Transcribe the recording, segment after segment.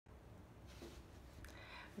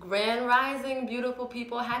Grand Rising, beautiful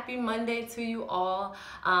people. Happy Monday to you all.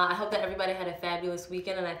 I hope that everybody had a fabulous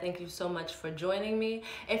weekend, and I thank you so much for joining me.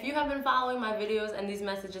 If you have been following my videos and these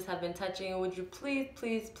messages have been touching, would you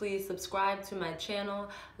please subscribe to my channel,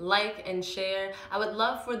 like and share. I would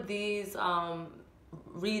love for these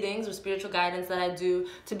readings or spiritual guidance that I do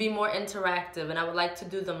to be more interactive, and I would like to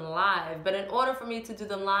do them live. But in order for me to do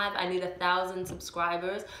them live, I need 1,000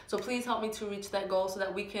 subscribers. So please help me to reach that goal so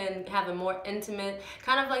that we can have a more intimate,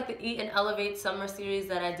 kind of like the Eat and Elevate summer series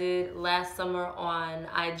that I did last summer on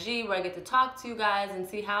IG, where I get to talk to you guys and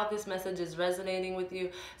see how this message is resonating with you.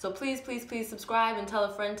 So please subscribe and tell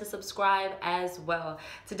a friend to subscribe as well.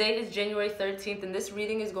 Today is January 13th, and this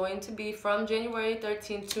reading is going to be from January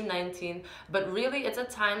 13th to 19th, but really it's a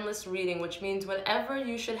timeless reading, which means whenever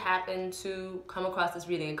you should happen to come across this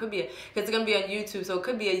reading, it could be, because it's going to be on YouTube, so it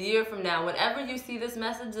could be a year from now. Whenever you see this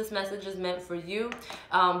message is meant for you.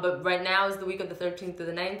 But right now is the week of the 13th to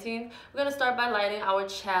the 19th. We're going to start by lighting our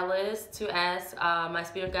chalice to ask my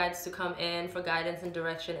spirit guides to come in for guidance and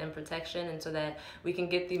direction and protection, and so that we can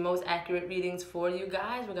get the most accurate readings for you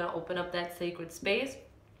guys. We're going to open up that sacred space.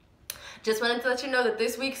 Just wanted to let you know that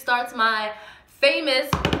this week starts my famous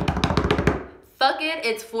Fuck It,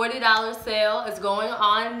 it's $40 sale. It's going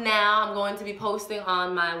on now. I'm going to be posting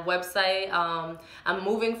on my website. I'm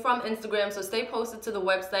moving from Instagram, so stay posted to the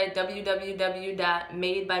website,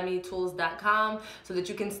 www.madebymetools.com, so that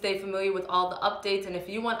you can stay familiar with all the updates. And if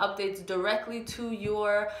you want updates directly to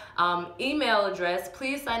your email address,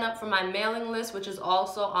 please sign up for my mailing list, which is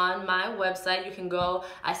also on my website. You can go.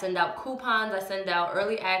 I send out coupons. I send out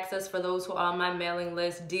early access for those who are on my mailing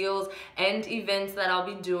list, deals and events that I'll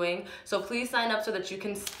be doing. So please sign up so that you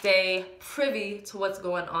can stay privy to what's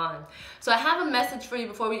going on. So I have a message for you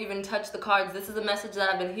before we even touch the cards. This is a message that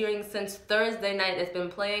I've been hearing since Thursday night. It's been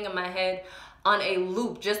playing in my head on a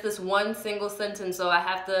loop, just this one single sentence, so I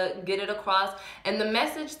have to get it across. And the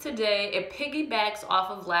message today, it piggybacks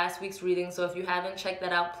off of last week's reading, so if you haven't checked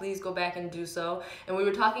that out, please go back and do so. And we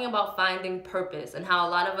were talking about finding purpose and how a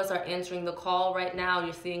lot of us are answering the call right now.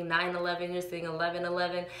 You're seeing 9/11, you're seeing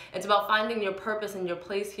 11/11. It's about finding your purpose and your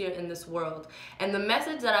place here in this world. And the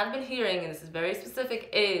message that I've been hearing, and this is very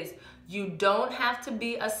specific, is you don't have to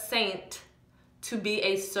be a saint to be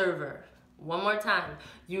a server. One more time.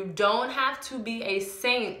 You don't have to be a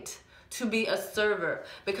saint to be a server,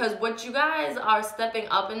 because what you guys are stepping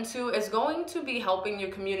up into is going to be helping your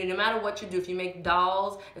community no matter what you do. If you make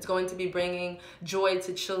dolls, it's going to be bringing joy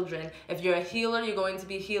to children. If you're a healer, you're going to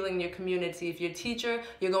be healing your community. If you're a teacher,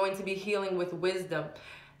 you're going to be healing with wisdom.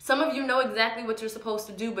 Some of you know exactly what you're supposed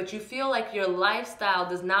to do, but you feel like your lifestyle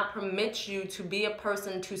does not permit you to be a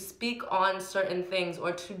person to speak on certain things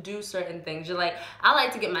or to do certain things. You're like, I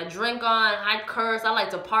like to get my drink on, I curse, I like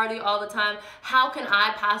to party all the time. How can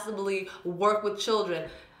I possibly work with children?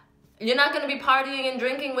 You're not going to be partying and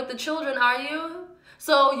drinking with the children, are you?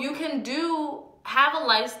 So you can have a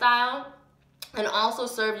lifestyle and also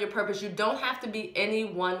serve your purpose. You don't have to be any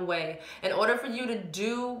one way. In order for you to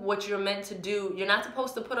do what you're meant to do, you're not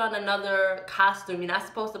supposed to put on another costume. You're not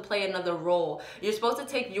supposed to play another role. You're supposed to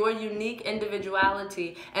take your unique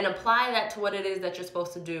individuality and apply that to what it is that you're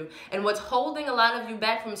supposed to do. And what's holding a lot of you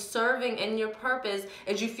back from serving in your purpose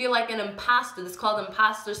is you feel like an imposter. It's called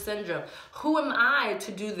imposter syndrome. Who am I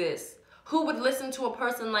to do this? Who would listen to a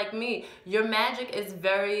person like me? Your magic is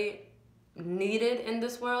very needed in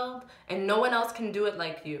this world, and no one else can do it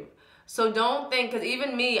like you. So don't think, because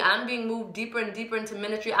even me, I'm being moved deeper and deeper into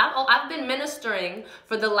ministry. I've been ministering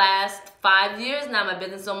for the last 5 years now. My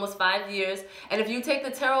business is almost 5 years. And if you take the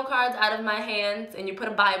tarot cards out of my hands and you put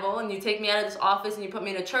a Bible and you take me out of this office and you put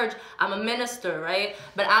me in a church, I'm a minister, right?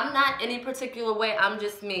 But I'm not any particular way. I'm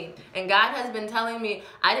just me. And God has been telling me,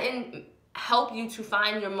 I didn't help you to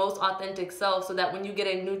find your most authentic self so that when you get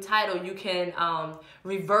a new title, you can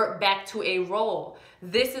revert back to a role.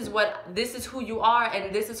 This is who you are,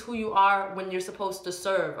 and this is who you are when you're supposed to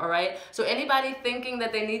serve, all right? So anybody thinking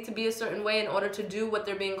that they need to be a certain way in order to do what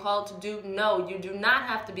they're being called to do, no, you do not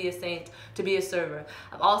have to be a saint to be a server.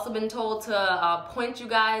 I've also been told to point you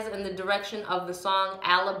guys in the direction of the song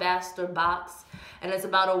Alabaster Box, and it's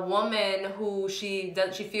about a woman who she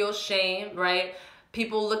feels shame, right?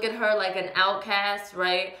 People look at her like an outcast,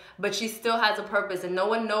 right? But she still has a purpose, and no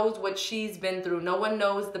one knows what she's been through. No one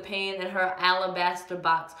knows the pain in her alabaster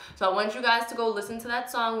box. So I want you guys to go listen to that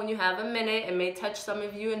song when you have a minute. It may touch some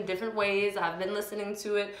of you in different ways. I've been listening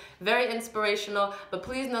to it. Very inspirational. But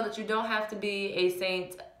please know that you don't have to be a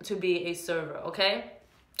saint to be a server, okay?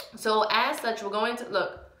 So as such, we're going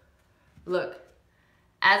to, look.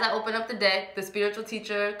 As I open up the deck, the spiritual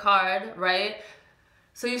teacher card, right?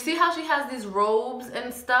 So you see how she has these robes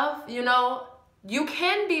and stuff, you know? You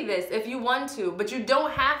can be this if you want to, but you don't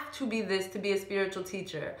have to be this to be a spiritual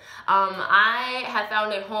teacher. I have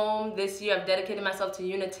found a home this year. I've dedicated myself to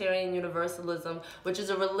Unitarian Universalism, which is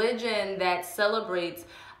a religion that celebrates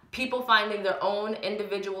people finding their own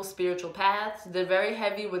individual spiritual paths. They're very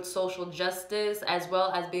heavy with social justice, as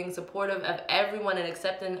well as being supportive of everyone and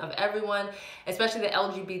accepting of everyone, especially the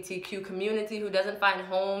LGBTQ community who doesn't find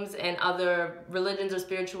homes in other religions or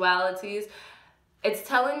spiritualities. It's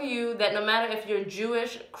telling you that no matter if you're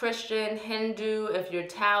Jewish, Christian, Hindu, if you're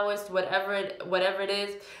Taoist, whatever it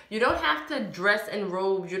is, you don't have to dress in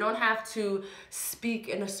robes. You don't have to speak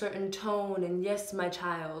in a certain tone and yes, my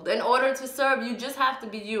child. In order to serve, you just have to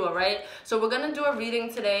be you, all right? So we're going to do a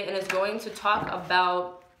reading today, and it's going to talk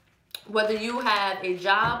about whether you have a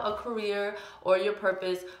job, a career, or your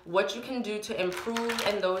purpose, what you can do to improve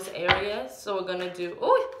in those areas. So we're going to do,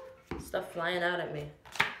 ooh, stuff flying out at me.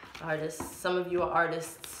 Artists. Some of you are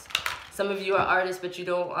artists. Some of you are artists, but you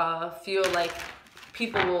don't feel like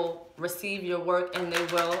people will receive your work, and they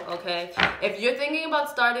will, okay? If you're thinking about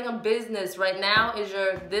starting a business right now,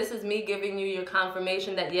 this is me giving you your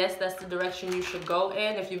confirmation that yes, that's the direction you should go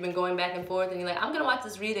in. If you've been going back and forth and you're like, I'm gonna watch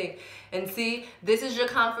this reading and see, this is your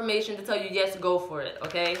confirmation to tell you yes, go for it,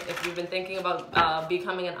 okay? If you've been thinking about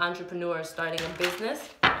becoming an entrepreneur or starting a business,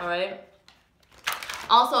 all right?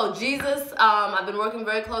 Also, Jesus, I've been working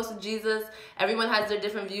very close with Jesus. Everyone has their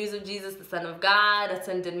different views of Jesus, the Son of God,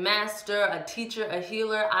 ascended master, a teacher, a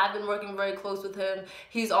healer. I've been working very close with him.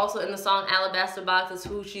 He's also in the song Alabaster Box is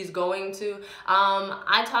who she's going to.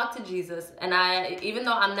 I talk to Jesus, and even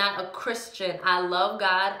though I'm not a Christian, I love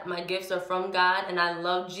God. My gifts are from God, and I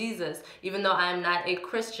love Jesus, even though I am not a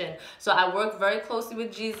Christian. So I work very closely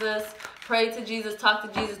with Jesus, pray to Jesus, talk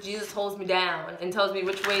to Jesus. Jesus holds me down and tells me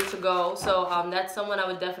which way to go. So that's someone I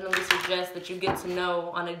would definitely suggest that you get to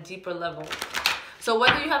know on a deeper level. So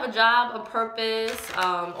whether you have a job, a purpose,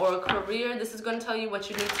 or a career, this is going to tell you what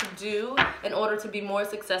you need to do in order to be more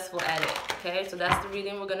successful at it. Okay, so that's the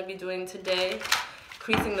reading we're going to be doing today.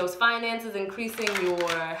 Increasing those finances, increasing your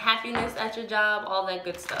happiness at your job, all that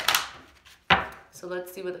good stuff. So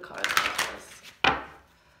let's see what the cards are for us.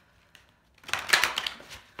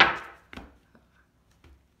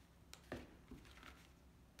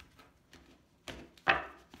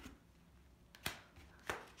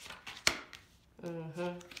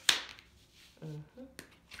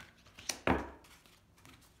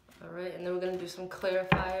 All right, and then we're going to do some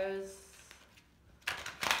clarifiers.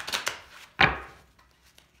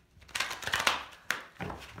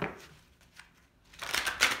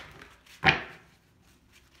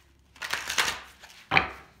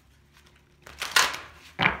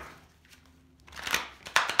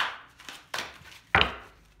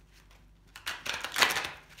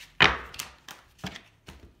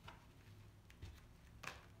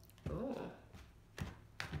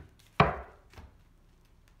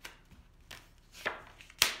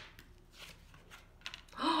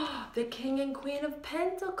 The King and Queen of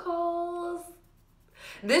Pentacles.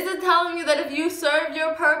 This is telling you that if you serve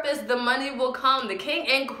your purpose, the money will come. The King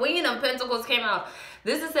and Queen of Pentacles came out.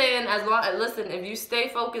 This is saying, listen, if you stay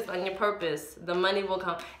focused on your purpose, the money will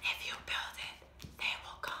come. If you build it, they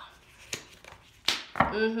will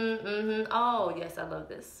come. Oh, yes, I love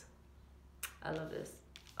this. I love this.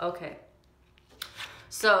 Okay.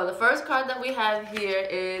 So the first card that we have here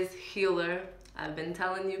is Healer. I've been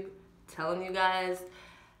telling you guys.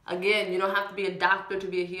 Again, you don't have to be a doctor to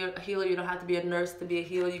be a healer. You don't have to be a nurse to be a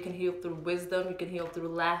healer. You can heal through wisdom. You can heal through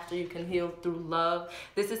laughter. You can heal through love.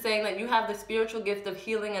 This is saying that you have the spiritual gift of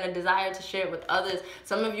healing and a desire to share it with others.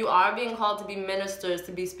 Some of you are being called to be ministers,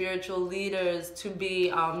 to be spiritual leaders, to be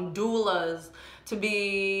doulas, to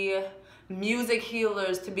be music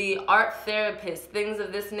healers, to be art therapists, things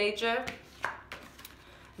of this nature.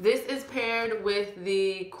 This is paired with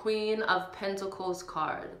the Queen of Pentacles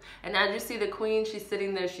card. And as you see the Queen, she's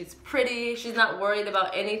sitting there, she's pretty, she's not worried about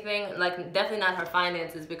anything, like definitely not her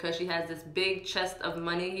finances, because she has this big chest of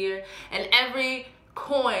money here. And every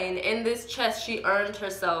coin in this chest she earned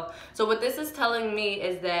herself. So what this is telling me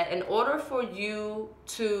is that in order for you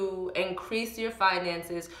to increase your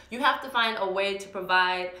finances, you have to find a way to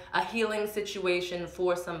provide a healing situation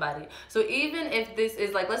for somebody. So even if this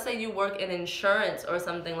is like, let's say you work in insurance or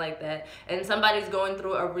something like that, and somebody's going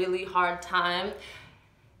through a really hard time,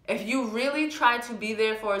 if you really try to be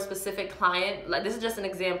there for a specific client, like this is just an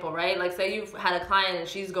example, right? Like say you've had a client and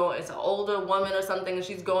it's an older woman or something and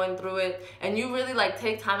she's going through it, and you really like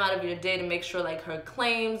take time out of your day to make sure like her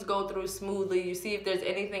claims go through smoothly. You see if there's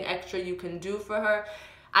anything extra you can do for her.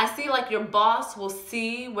 I see like your boss will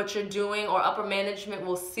see what you're doing, or upper management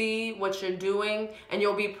will see what you're doing, and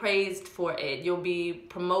you'll be praised for it. You'll be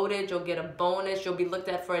promoted, you'll get a bonus, you'll be looked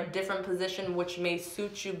at for a different position which may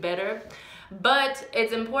suit you better. But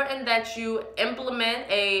it's important that you implement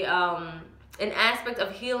an aspect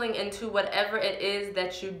of healing into whatever it is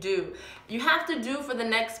that you do. You have to do for the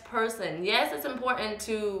next person. Yes, it's important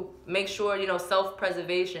to make sure, you know,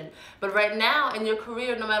 self-preservation. But right now in your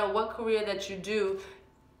career, no matter what career that you do,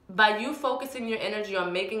 by you focusing your energy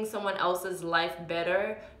on making someone else's life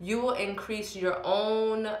better, you will increase your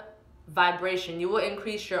own vibration. You will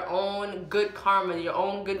increase your own good karma, your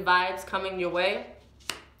own good vibes coming your way.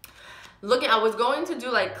 I was going to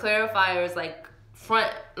do like clarifiers, like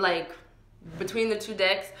front, like between the two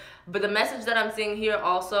decks, but the message that I'm seeing here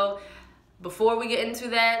also, before we get into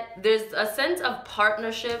that, there's a sense of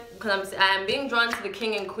partnership, because I'm being drawn to the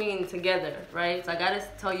king and queen together, right? So I gotta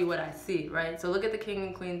tell you what I see, right? So look at the king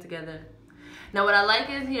and queen together. Now what I like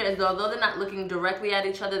is here is, although they're not looking directly at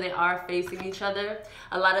each other, they are facing each other.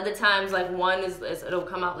 A lot of the times, like one it'll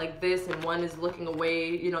come out like this, and one is looking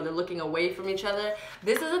away, you know, they're looking away from each other.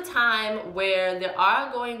 This is a time where there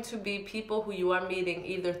are going to be people who you are meeting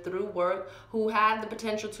either through work who have the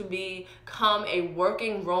potential to become a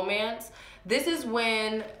working romance. This is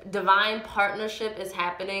when divine partnership is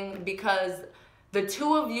happening, because the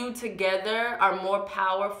two of you together are more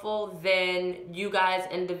powerful than you guys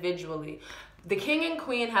individually. The king and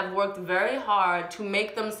queen have worked very hard to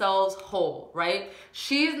make themselves whole, right?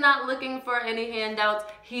 She's not looking for any handouts.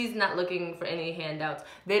 He's not looking for any handouts.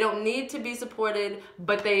 They don't need to be supported,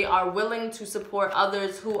 but they are willing to support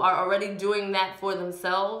others who are already doing that for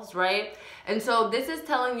themselves, right? And so this is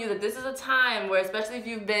telling you that this is a time where, especially if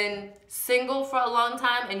you've been single for a long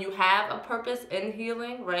time and you have a purpose in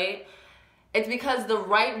healing, right? It's because the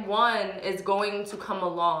right one is going to come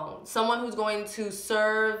along. Someone who's going to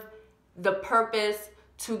serve the purpose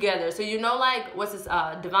together. So you know, like, what's this,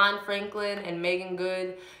 Devon Franklin and Megan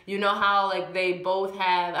Good, you know how like they both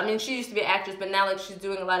have, I mean, she used to be an actress, but now like she's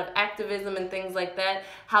doing a lot of activism and things like that,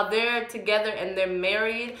 how they're together and they're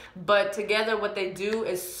married, but together what they do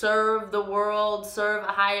is serve the world, serve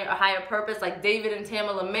a higher purpose. Like David and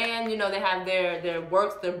Tamala Mann, you know, they have their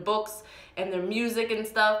works, their books, and their music and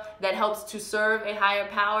stuff that helps to serve a higher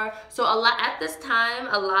power. So at this time,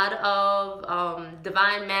 a lot of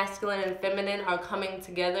divine masculine and feminine are coming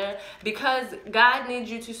together, because God needs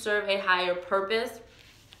you to serve a higher purpose.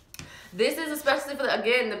 This is especially for,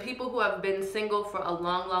 again, the people who have been single for a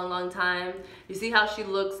long time. You see how she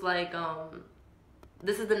looks like,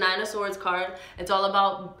 this is the Nine of Swords card. It's all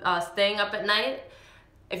about staying up at night.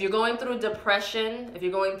 If you're going through depression, if you're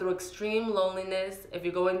going through extreme loneliness, if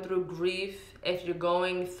you're going through grief, if you're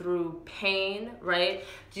going through pain, right?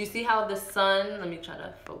 Do you see how the sun, let me try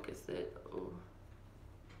to focus it. Ooh.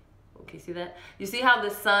 Okay, see that? You see how the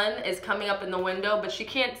sun is coming up in the window, but she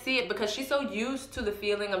can't see it because she's so used to the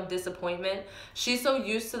feeling of disappointment. She's so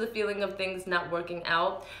used to the feeling of things not working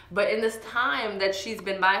out. But in this time that she's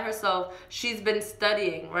been by herself, she's been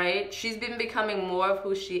studying, right? She's been becoming more of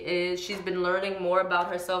who she is. She's been learning more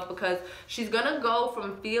about herself, because she's gonna go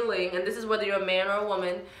from feeling, and this is whether you're a man or a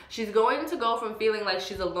woman, she's going to go from feeling like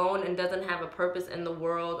she's alone and doesn't have a purpose in the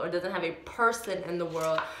world, or doesn't have a person in the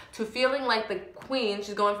world, to feeling like the queen.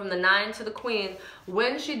 She's going from the Nine to the Queen,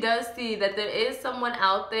 when she does see that there is someone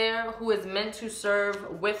out there who is meant to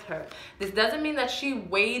serve with her. This doesn't mean that she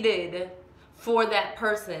waited for that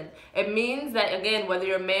person. It means that, again, whether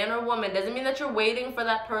you're a man or woman, doesn't mean that you're waiting for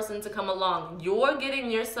that person to come along. You're getting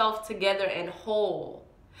yourself together and whole,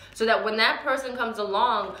 so that when that person comes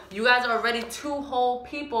along, you guys are already two whole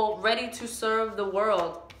people ready to serve the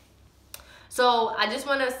world. So I just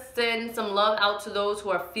want to send some love out to those who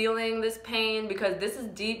are feeling this pain, because this is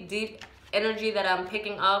deep energy that I'm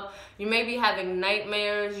picking up. You may be having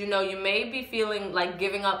nightmares, you know, you may be feeling like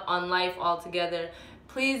giving up on life altogether.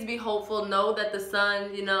 Please be hopeful. Know that the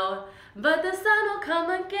sun, you know, but the sun will come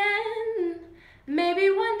again, maybe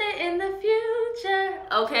one day in the future.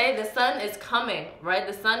 Okay, the sun is coming, right?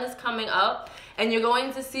 The sun is coming up, and you're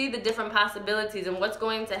going to see the different possibilities. And what's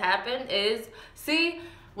going to happen is,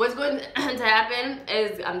 what's going to happen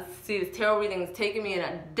is, this tarot reading is taking me in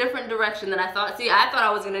a different direction than I thought. I thought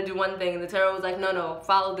I was going to do one thing, and the tarot was like, no,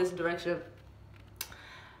 follow this direction.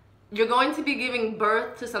 You're going to be giving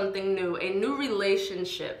birth to something new, a new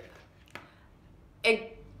relationship.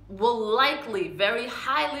 It will likely, very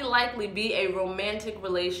highly likely, be a romantic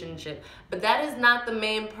relationship. But that is not the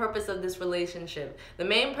main purpose of this relationship. The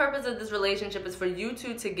main purpose of this relationship is for you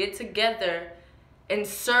two to get together and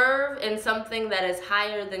serve in something that is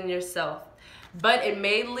higher than yourself. but it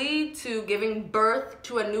may lead to giving birth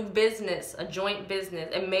to a new business, a joint business.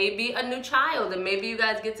 It may be a new child, and maybe you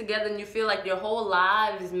guys get together and you feel like your whole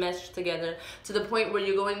lives meshed together to the point where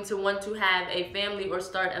you're going to want to have a family or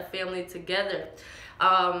start a family together.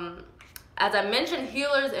 As I mentioned,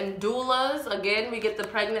 healers and doulas, again, we get the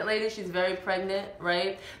pregnant lady. She's very pregnant,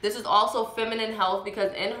 right? This is also feminine health,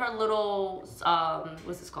 because in her little,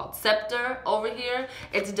 what's this called? Scepter over here,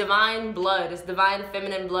 it's divine blood. It's divine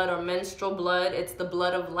feminine blood or menstrual blood. It's the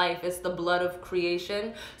blood of life. It's the blood of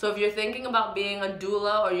creation. So if you're thinking about being a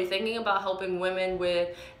doula, or you're thinking about helping women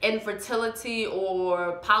with infertility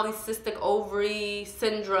or polycystic ovary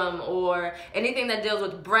syndrome or anything that deals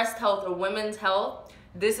with breast health or women's health,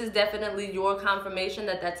 this is definitely your confirmation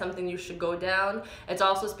that that's something you should go down. It's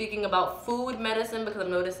also speaking about food medicine, because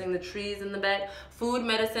I'm noticing the trees in the back. Food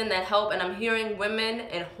medicine that help, and I'm hearing women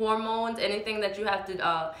and hormones, anything that you have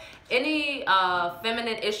to, any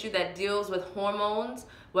feminine issue that deals with hormones,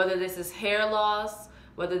 whether this is hair loss,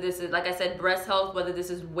 whether this is, like I said, breast health, whether this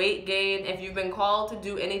is weight gain. If you've been called to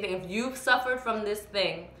do anything, if you've suffered from this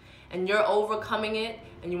thing and you're overcoming it,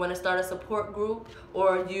 and you want to start a support group,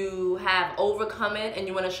 or you have overcome it and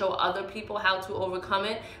you want to show other people how to overcome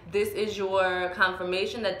it, this is your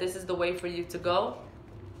confirmation that this is the way for you to go.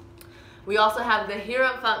 We also have the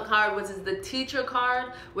Hierophant card, which is the teacher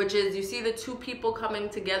card, which is, you see the two people coming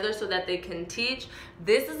together so that they can teach.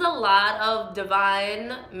 This is a lot of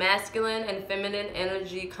divine masculine and feminine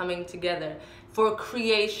energy coming together for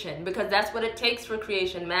creation, because that's what it takes for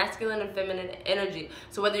creation, masculine and feminine energy.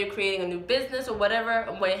 So whether you're creating a new business or whatever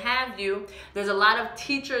way have you, there's a lot of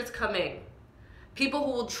teachers coming. People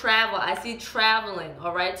who will travel. I see traveling,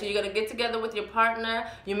 all right? So you're gonna get together with your partner.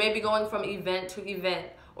 You may be going from event to event,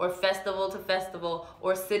 or festival to festival,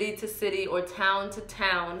 or city to city, or town to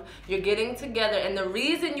town. You're getting together, and the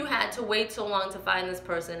reason you had to wait so long to find this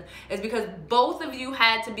person is because both of you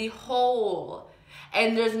had to be whole.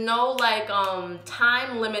 And there's no like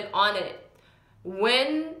time limit on it.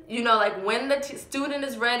 When, you know, like when the student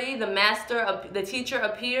is ready, the teacher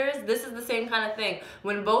appears. This is the same kind of thing.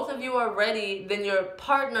 When both of you are ready, then your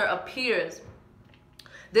partner appears.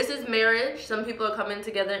 This is marriage. Some people are coming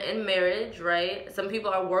together in marriage, right? Some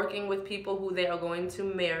people are working with people who they are going to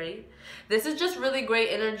marry. This is just really great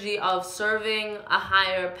energy of serving a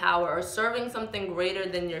higher power or serving something greater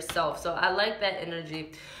than yourself. So I like that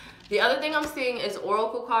energy. The other thing I'm seeing is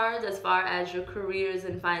oracle cards as far as your careers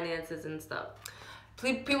and finances and stuff.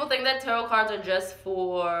 People think that tarot cards are just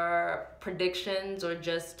for predictions or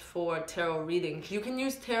just for tarot readings. You can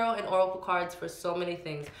use tarot and oracle cards for so many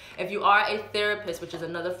things. If you are a therapist, which is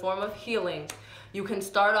another form of healing, you can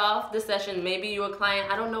start off the session. Maybe you're a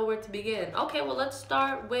client, I don't know where to begin. Okay, well, let's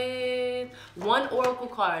start with one oracle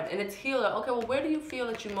card, and it's healer. Okay, well, where do you feel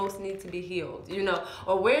that you most need to be healed? You know,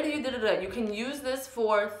 or where do you da-da-da? You can use this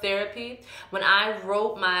for therapy. When I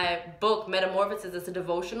wrote my book, Metamorphosis, it's a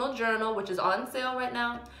devotional journal, which is on sale right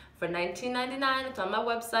now for $19.99. It's on my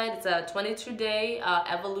website. It's a 22-day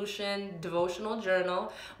evolution devotional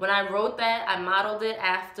journal. When I wrote that, I modeled it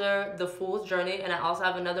after The Fool's Journey, and I also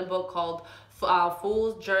have another book called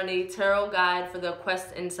Fool's Journey, Tarot Guide for the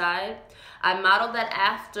Quest Inside. I modeled that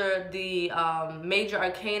after the major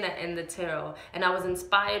arcana in the tarot, and I was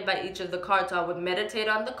inspired by each of the cards. So I would meditate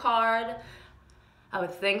on the card, I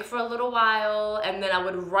would think for a little while, and then I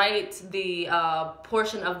would write the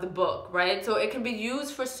portion of the book, right? So it can be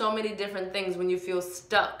used for so many different things when you feel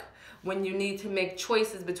stuck, when you need to make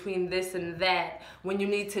choices between this and that, when you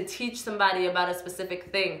need to teach somebody about a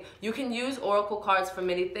specific thing. You can use oracle cards for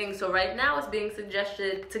many things. So right now it's being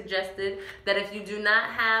suggested that if you do not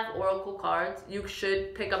have oracle cards, you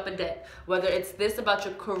should pick up a deck. Whether it's this about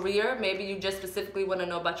your career, maybe you just specifically want to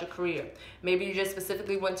know about your career. Maybe you just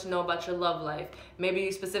specifically want to know about your love life. Maybe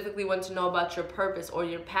you specifically want to know about your purpose or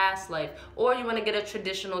your past life. Or you want to get a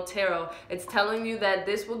traditional tarot. It's telling you that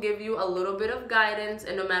this will give you a little bit of guidance,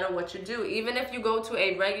 and no matter what you do, even if you go to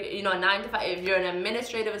a regular, you know, 9 to 5, if you're an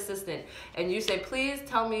administrative assistant and you say, please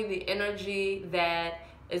tell me the energy that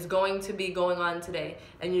is going to be going on today,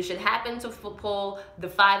 and you should happen to pull the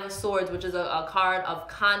 5 of Swords, which is a card of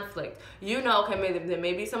conflict. You know, okay, there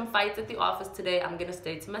may be some fights at the office today. I'm gonna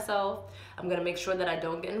stay to myself. I'm gonna make sure that I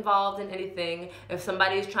don't get involved in anything. If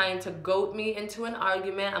somebody is trying to goat me into an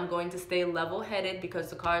argument, I'm going to stay level-headed, because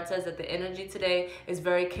the card says that the energy today is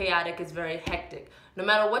very chaotic, it's very hectic. No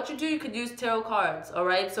matter what you do, you could use tarot cards, all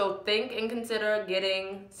right? So think and consider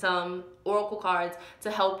getting some oracle cards to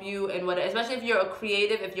help you in what, especially if you're a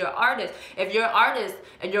creative, if you're an artist. If you're an artist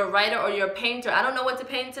and you're a writer or you're a painter, I don't know what to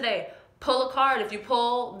paint today. pull a card. If you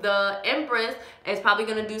pull the Empress, it's probably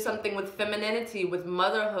going to do something with femininity, with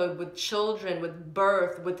motherhood, with children, with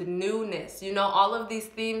birth, with newness. You know, all of these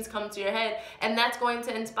themes come to your head, and that's going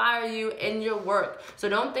to inspire you in your work. So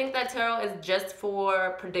don't think that tarot is just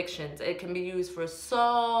for predictions. It can be used for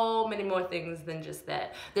so many more things than just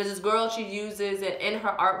that. There's this girl, she uses it in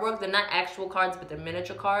her artwork. They're not actual cards, but they're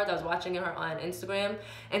miniature cards. I was watching her on Instagram,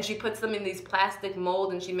 and she puts them in these plastic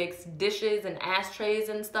molds, and she makes dishes and ashtrays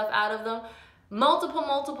and stuff out of them.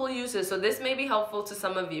 Multiple uses. So this may be helpful to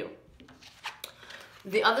some of you.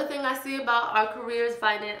 The other thing I see about our careers,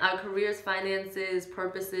 finances,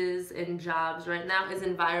 purposes, and jobs right now is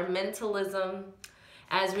environmentalism.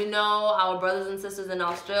 As we know, our brothers and sisters in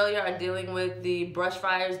Australia are dealing with the brush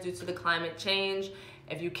fires due to the climate change.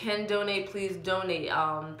 If you can donate, please donate.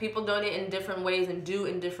 People donate in different ways and do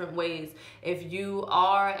in different ways. If you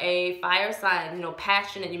are a fire sign, you know,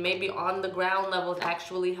 passionate, you may be on the ground levels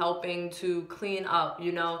actually helping to clean up,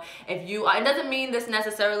 you know. If you are, it doesn't mean this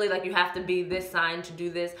necessarily like you have to be this sign to do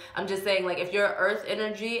this. I'm just saying, like, if you're earth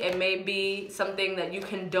energy, it may be something that you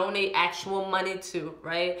can donate actual money to,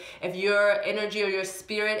 right? If your energy or your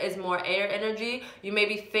spirit is more air energy, you may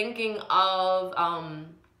be thinking of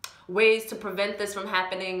ways to prevent this from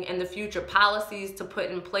happening in the future, policies to put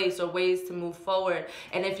in place or ways to move forward.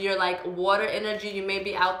 And if you're like water energy, you may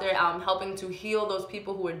be out there helping to heal those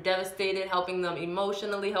people who are devastated, helping them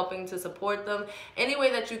emotionally, helping to support them. Any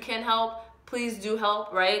way that you can help, please do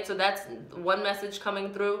help, right? So that's one message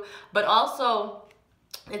coming through. But also,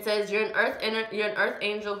 it says you're an earth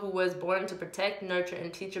angel who was born to protect, nurture,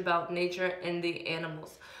 and teach about nature and the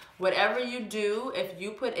animals. Whatever you do, if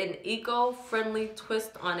you put an eco-friendly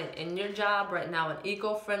twist on it in your job right now, an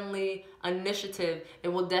eco-friendly initiative, it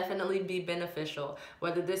will definitely be beneficial.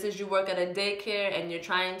 Whether this is you work at a daycare and you're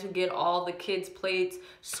trying to get all the kids' plates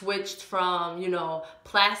switched from, you know,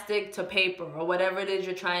 plastic to paper, or whatever it is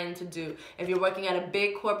you're trying to do. If you're working at a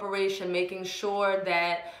big corporation, making sure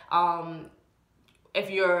that if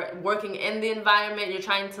you're working in the environment, you're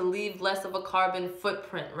trying to leave less of a carbon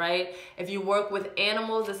footprint, right? If you work with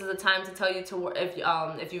animals, this is a time to tell you to work.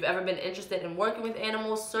 If you've ever been interested in working with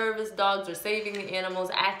animals, service dogs, or saving the animals,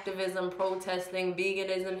 activism, protesting,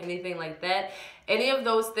 veganism, anything like that. Any of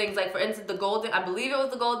those things, like for instance, I believe it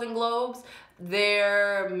was the Golden Globes,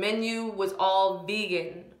 their menu was all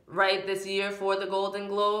vegan, right, this year for the Golden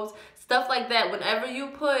Globes. Stuff like that. Whenever you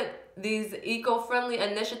put these eco-friendly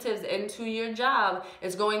initiatives into your job,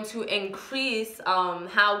 is going to increase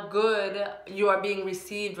how good you are being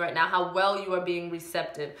received right now, how well you are being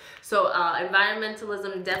receptive. So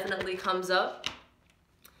environmentalism definitely comes up.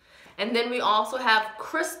 And then we also have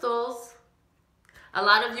crystals. A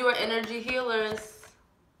lot of you are energy healers.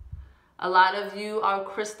 A lot of you are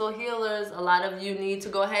crystal healers. A lot of you need to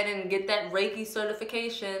go ahead and get that Reiki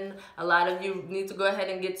certification. A lot of you need to go ahead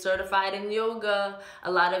and get certified in yoga.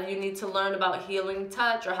 A lot of you need to learn about healing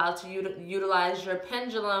touch, or how to utilize your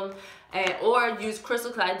pendulum, or use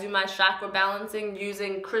crystals. I do my chakra balancing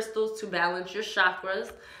using crystals to balance your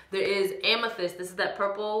chakras. There is amethyst. This is that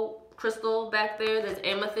purple crystal back there. There's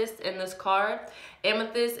amethyst in this card.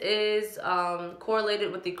 Amethyst is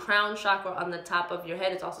correlated with the crown chakra on the top of your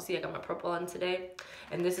head. It's also, see, I got my purple on today,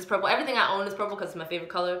 and this is purple. Everything I own is purple because it's my favorite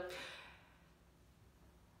color.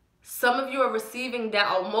 Some of you are receiving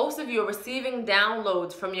most of you are receiving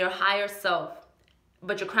downloads from your higher self,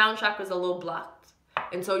 but your crown chakra is a little blocked,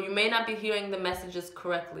 and so you may not be hearing the messages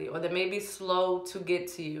correctly, or they may be slow to get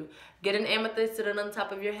to you. Get an amethyst, sit it on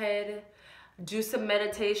top of your head. Do some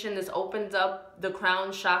meditation. This opens up the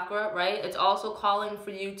crown chakra, right? It's also calling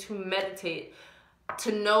for you to meditate,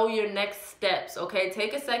 to know your next steps, okay?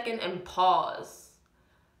 Take a second and pause.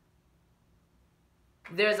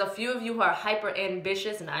 There's a few of you who are hyper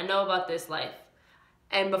ambitious, and I know about this life.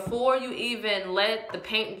 And before you even let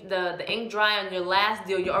the ink dry on your last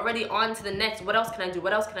deal, you're already on to the next. What else can I do?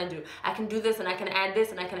 What else can I do? I can do this, and I can add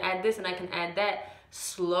this, and I can add this, and I can add that.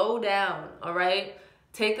 Slow down, all right?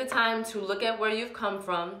 Take the time to look at where you've come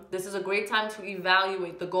from. This is a great time to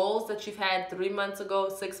evaluate the goals that you've had 3 months ago,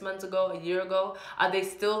 6 months ago, a year ago. Are they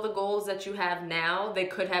still the goals that you have now? They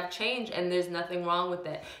could have changed, and there's nothing wrong with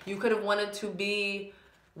that. You could have wanted to be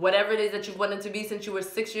whatever it is that you've wanted to be since you were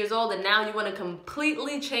 6 years old, and now you want to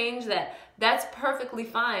completely change that. That's perfectly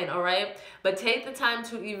fine, all right? But take the time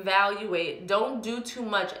to evaluate. Don't do too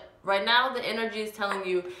much. Right now, the energy is telling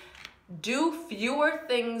you, do fewer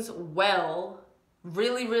things well,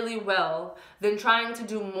 really, really well, than trying to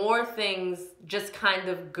do more things just kind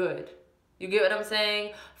of good. You get what I'm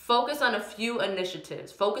saying? Focus on a few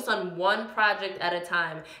initiatives. Focus on one project at a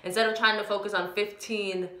time instead of trying to focus on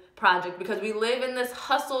 15 project, because we live in this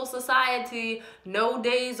hustle society, no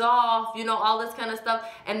days off, you know, all this kind of stuff.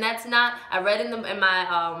 And that's not, I read in my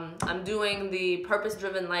I'm doing the Purpose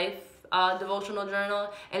Driven Life devotional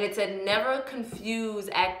journal, and it said never confuse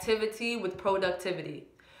activity with productivity.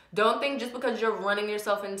 Don't think just because you're running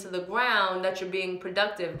yourself into the ground that you're being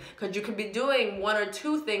productive, because you could be doing one or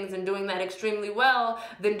two things and doing that extremely well,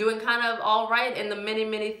 then doing kind of all right in the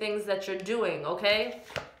many things that you're doing, okay?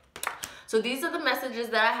 So these are the messages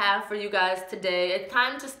that I have for you guys today. It's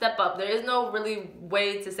time to step up. There is no really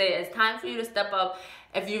way to say it. It's time for you to step up.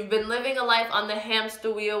 If you've been living a life on the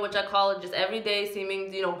hamster wheel, which I call it, just every day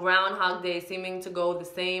seeming, you know, Groundhog Day, seeming to go the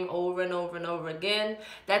same over and over and over again,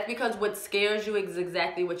 that's because what scares you is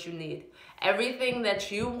exactly what you need. Everything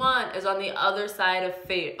that you want is on the other side of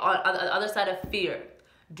fear. On the other side of fear.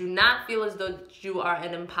 Do not feel as though you are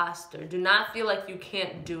an imposter. Do not feel like you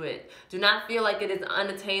can't do it. Do not feel like it is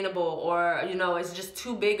unattainable or, you know, it's just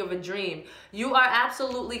too big of a dream. You are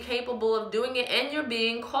absolutely capable of doing it, and you're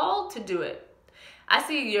being called to do it. I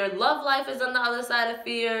see your love life is on the other side of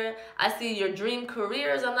fear. I see your dream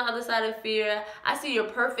career is on the other side of fear. I see your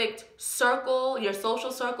perfect circle, your social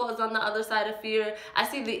circle is on the other side of fear. I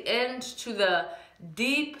see the end to the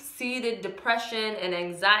deep-seated depression and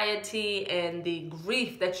anxiety and the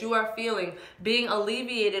grief that you are feeling being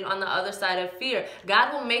alleviated on the other side of fear.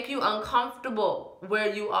 God will make you uncomfortable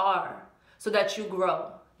where you are so that you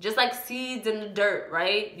grow. Just like seeds in the dirt,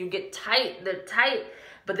 right? You get tight, they're tight,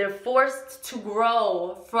 but they're forced to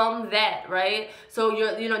grow from that, right? So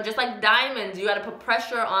you're, you know, just like diamonds, you got to put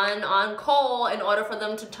pressure on coal in order for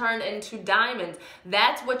them to turn into diamonds.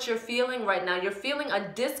 That's what you're feeling right now. You're feeling a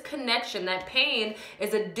disconnection. That pain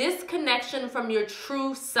is a disconnection from your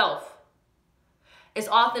true self. It's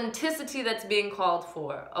authenticity that's being called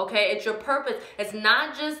for, okay? It's your purpose. It's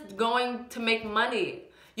not just going to make money.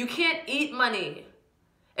 You can't eat money.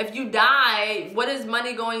 If you die, what is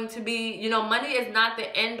money going to be? You know, money is not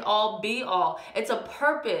the end all be all. It's a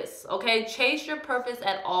purpose, okay? Chase your purpose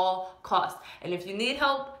at all costs. And if you need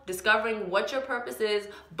help discovering what your purpose is,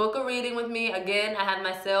 book a reading with me. Again, I have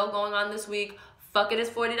my sale going on this week. Fuck it, it's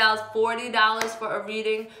 $40. $40 for a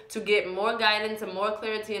reading to get more guidance and more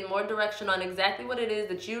clarity and more direction on exactly what it is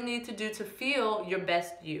that you need to do to feel your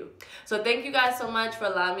best you. So thank you guys so much for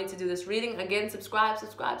allowing me to do this reading. Again, subscribe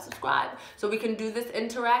so we can do this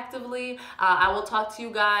interactively. I will talk to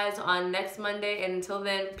you guys on next Monday. And until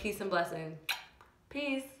then, peace and blessing.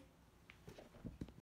 Peace.